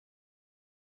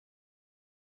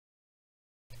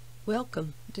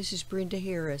Welcome. This is Brenda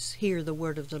Harris. Hear the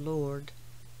word of the Lord.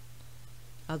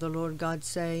 The Lord God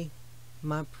say,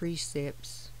 my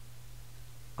precepts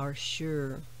are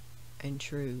sure and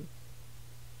true.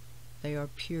 They are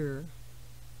pure.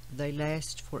 They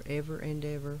last forever and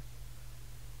ever.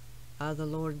 The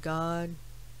Lord God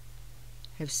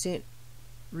have sent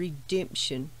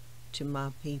redemption to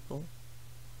my people.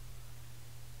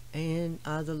 And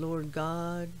the Lord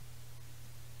God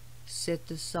set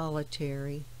the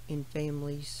solitary in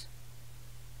families.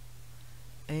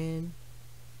 And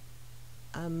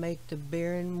I make the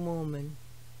barren woman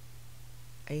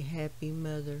a happy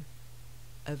mother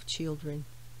of children.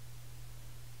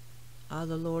 The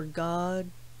Lord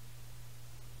God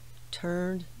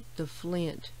turned the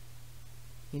flint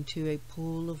into a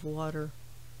pool of water,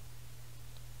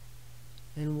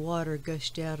 and water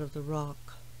gushed out of the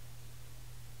rock.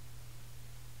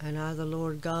 And I, the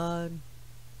Lord God,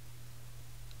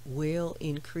 will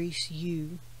increase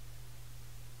you.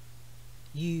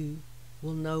 You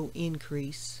will know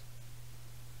increase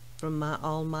from my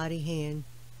almighty hand.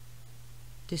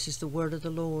 This is the word of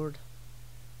the Lord.